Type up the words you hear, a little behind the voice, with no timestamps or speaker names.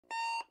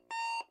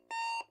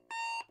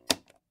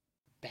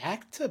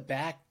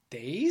back-to-back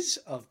days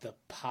of the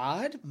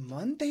pod,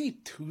 Monday,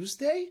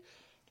 Tuesday.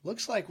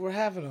 Looks like we're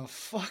having a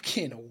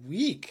fucking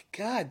week.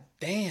 God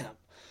damn.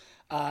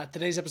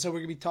 Today's episode,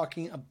 we're going to be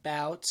talking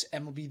about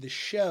MLB The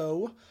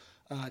Show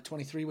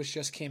 23, which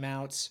just came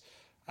out.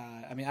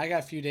 I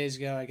got a few days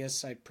ago. I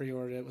guess I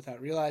pre-ordered it without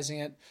realizing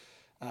it.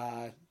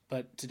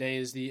 But today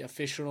is the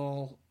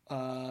official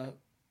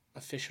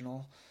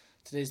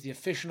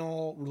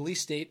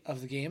release date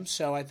of the game,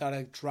 so I thought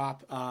I'd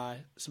drop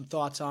some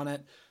thoughts on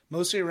it,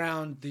 mostly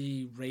around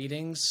the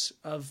ratings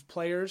of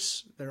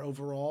players, their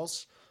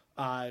overalls.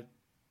 The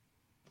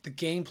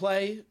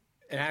gameplay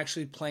and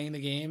actually playing the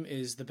game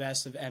is the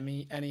best of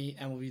any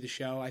MLB The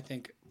Show I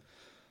think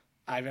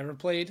I've ever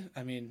played.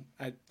 I mean,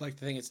 I like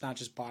to think it's not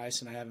just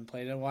bias and I haven't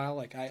played it in a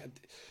while.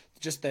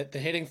 Just the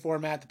hitting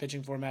format, the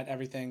pitching format,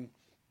 everything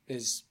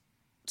is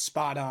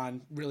spot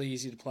on, really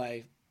easy to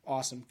play,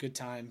 awesome, good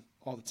time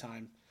all the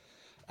time.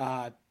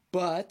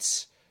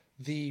 But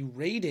the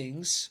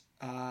ratings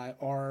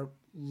are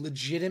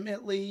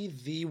legitimately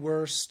the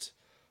worst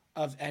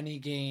of any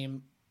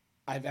game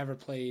I've ever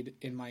played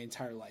in my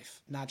entire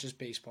life. Not just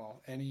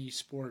baseball, any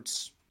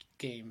sports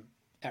game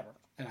ever.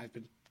 And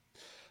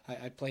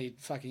I played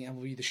fucking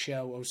MLB The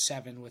Show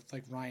 07 with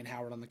like Ryan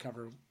Howard on the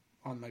cover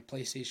on my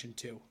PlayStation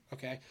 2.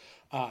 Okay,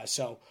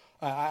 so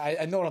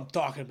I know what I'm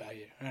talking about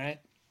here. All right.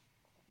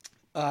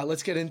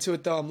 Let's get into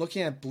it, though. I'm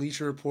looking at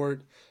Bleacher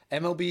Report.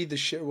 MLB The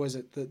Show, was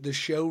it the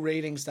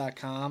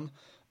showratings.com?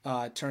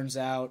 Turns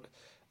out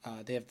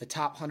they have the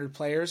top 100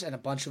 players, and a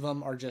bunch of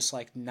them are just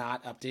like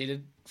not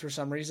updated for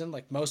some reason.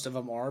 Like most of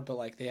them are, but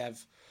like they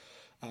have,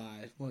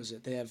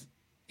 They have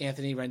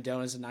Anthony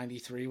Rendon as a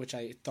 93, which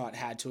I thought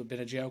had to have been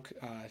a joke,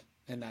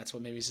 and that's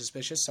what made me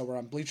suspicious. So we're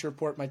on Bleacher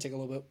Report. Might take a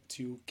little bit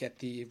to get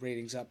the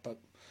ratings up, but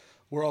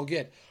we're all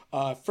good.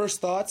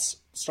 First thoughts,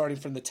 starting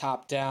from the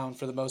top down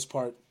for the most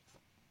part.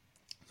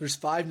 There's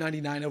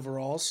 599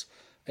 overalls.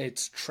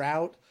 It's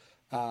Trout,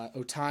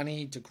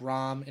 Ohtani,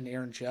 DeGrom, and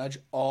Aaron Judge,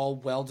 all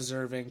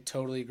well-deserving.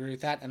 Totally agree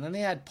with that. And then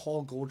they had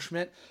Paul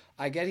Goldschmidt.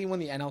 I get he won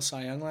the NL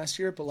Cy Young last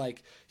year, but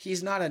like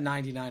he's not a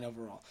 99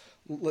 overall.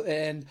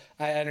 And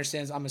I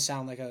understand I'm gonna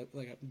sound like a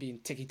being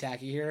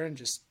ticky-tacky here and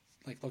just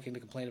like looking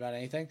to complain about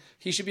anything.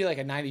 He should be like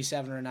a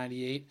 97 or a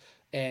 98.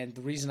 And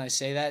the reason I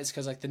say that is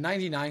because like the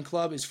 99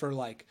 club is for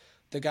like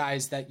the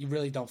guys that you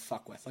really don't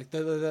fuck with, like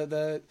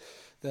the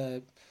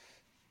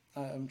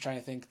I'm trying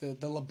to think. The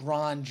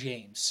LeBron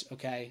James,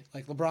 okay?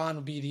 Like, LeBron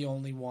would be the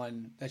only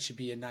one that should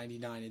be a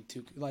 99 and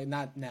 2. Like,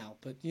 not now,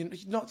 but you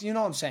know what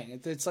I'm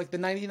saying. It's like the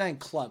 99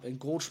 club, and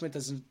Goldschmidt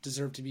doesn't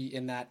deserve to be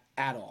in that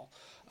at all.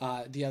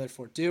 The other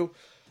four do.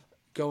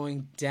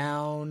 Going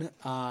down,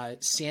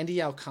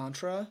 Sandy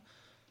Alcantara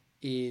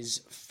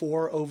is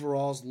 4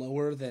 overalls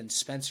lower than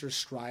Spencer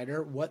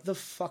Strider. What the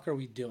fuck are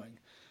we doing?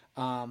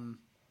 I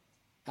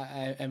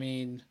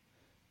mean,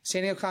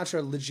 Sandy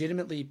Alcantara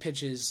legitimately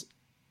pitches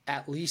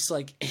at least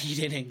like 8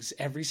 innings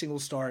every single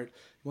start.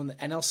 He won the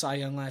NL Cy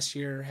Young last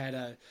year, had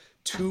a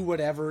 2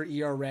 whatever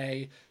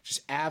ERA,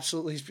 just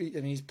absolutely. I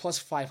mean, he's plus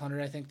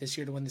 500 I think this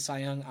year to win the Cy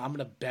Young. I'm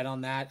gonna bet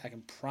on that. I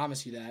can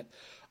promise you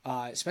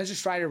that. Spencer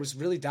Strider was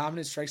really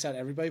dominant, strikes out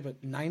everybody,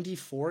 but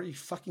 94? Are you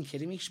fucking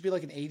kidding me? He should be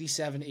like an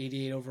 87,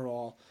 88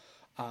 overall.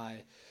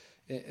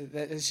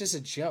 It's just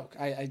a joke.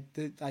 I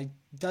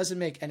doesn't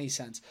make any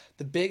sense.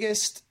 The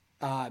biggest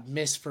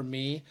miss for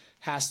me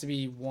has to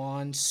be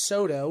Juan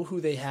Soto,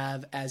 who they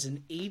have as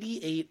an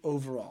 88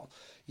 overall.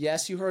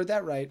 Yes, you heard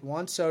that right.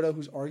 Juan Soto,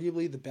 who's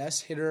arguably the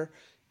best hitter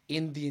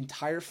in the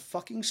entire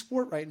fucking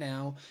sport right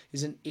now,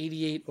 is an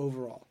 88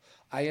 overall.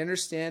 I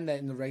understand that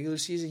in the regular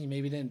season he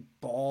maybe didn't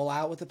ball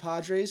out with the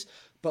Padres,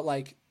 but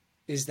like,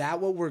 is that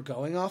what we're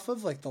going off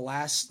of? Like the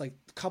last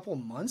couple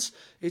months,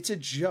 it's a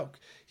joke.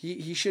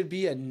 He should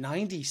be a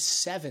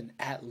 97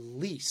 at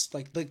least.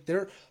 Like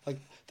they're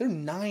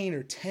 9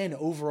 or 10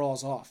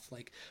 overalls off.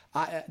 Like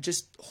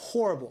just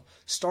horrible.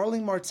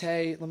 Starling Marte.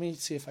 Let me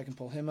see if I can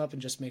pull him up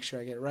and just make sure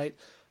I get it right.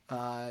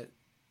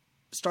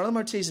 Starling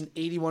Marte is an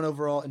 81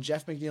 overall, and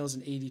Jeff McNeil is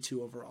an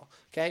 82 overall.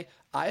 Okay,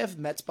 I have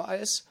Mets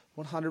bias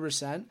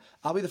 100%.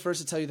 I'll be the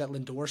first to tell you that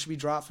Lindor should be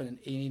dropped from an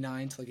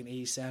 89 to like an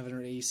 87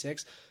 or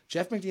 86.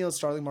 Jeff McNeil and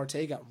Starling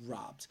Marte got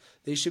robbed.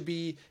 They should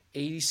be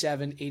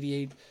 87,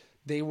 88.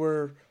 They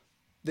were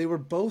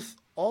both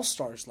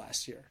all-stars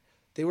last year.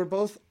 They were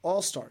both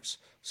all-stars.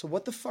 So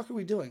what the fuck are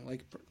we doing?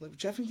 Like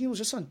Jeff McNeil was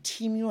just on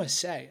Team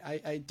USA.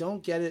 I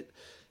don't get it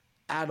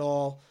at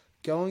all.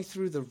 Going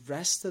through the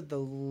rest of the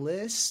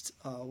list,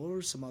 what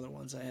were some other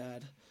ones I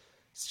had?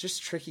 It's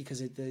just tricky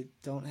because they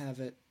don't have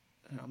it.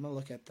 I'm going to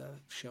look at the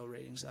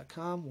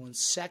showratings.com. 1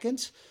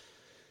 second.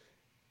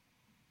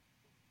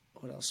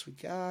 What else we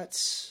got?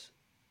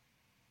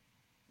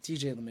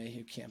 DJ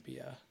LeMahieu can't be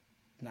a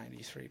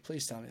 93.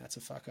 Please tell me that's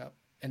a fuck up.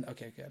 And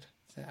okay, good.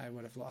 I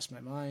would have lost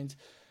my mind.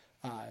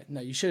 No,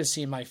 you should have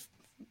seen my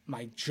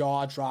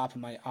jaw drop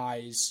and my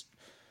eyes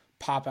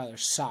pop out of their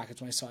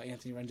sockets when I saw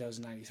Anthony Rendon's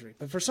 93.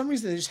 But for some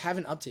reason, they just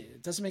haven't updated.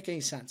 It doesn't make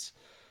any sense.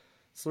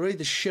 It's literally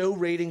the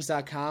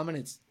showratings.com, and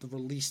it's the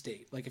release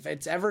date. Like, if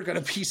it's ever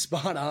going to be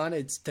spot on,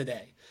 it's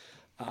today.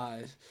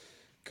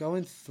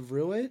 going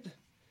through it,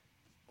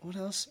 what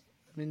else?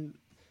 I mean,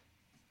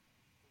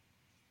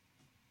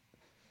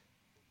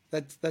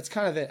 that's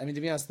kind of it. I mean,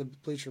 to be honest, the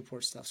Bleacher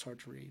Report stuff's hard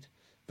to read.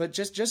 But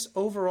just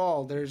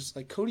overall, there's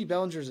like Cody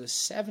Bellinger's a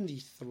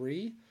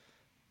 73.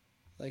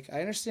 Like, I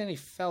understand he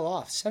fell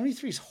off.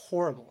 73 is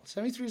horrible.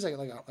 73 is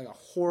like a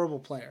horrible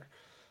player.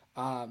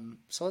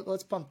 So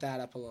let's bump that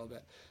up a little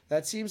bit.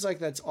 That seems like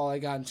that's all I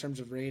got in terms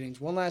of ratings.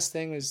 One last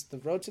thing is the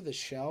Road to the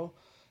Show,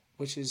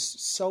 which is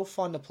so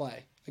fun to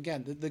play.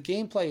 Again, the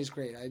gameplay is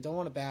great. I don't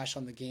want to bash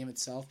on the game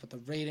itself, but the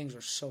ratings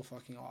are so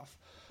fucking off.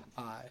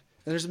 And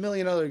there's a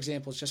million other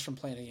examples just from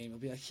playing a game. You'll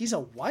be like, he's a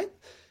what?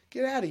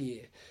 Get out of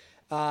here.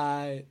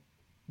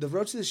 The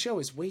Road to the Show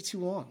is way too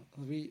long.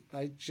 Me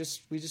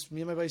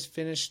and my buddies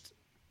finished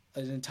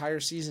an entire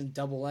season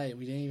AA.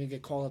 We didn't even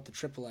get called up to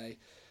AAA.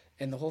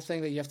 And the whole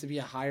thing that you have to be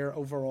a higher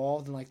overall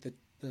than like the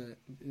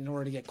in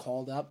order to get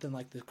called up than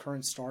like the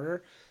current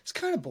starter, it's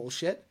kind of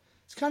bullshit.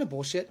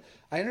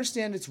 I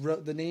understand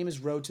the name is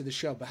Road to the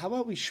Show, but how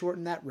about we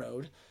shorten that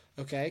road,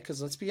 okay?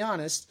 Because let's be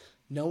honest,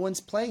 no one's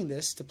playing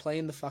this to play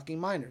in the fucking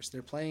minors.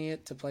 They're playing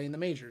it to play in the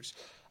majors,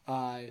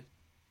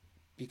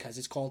 because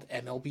it's called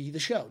MLB The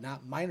Show,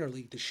 not Minor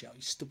League The Show.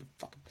 You stupid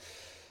fucking.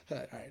 All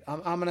right,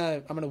 I'm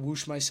gonna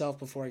whoosh myself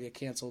before I get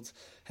canceled.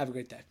 Have a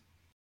great day.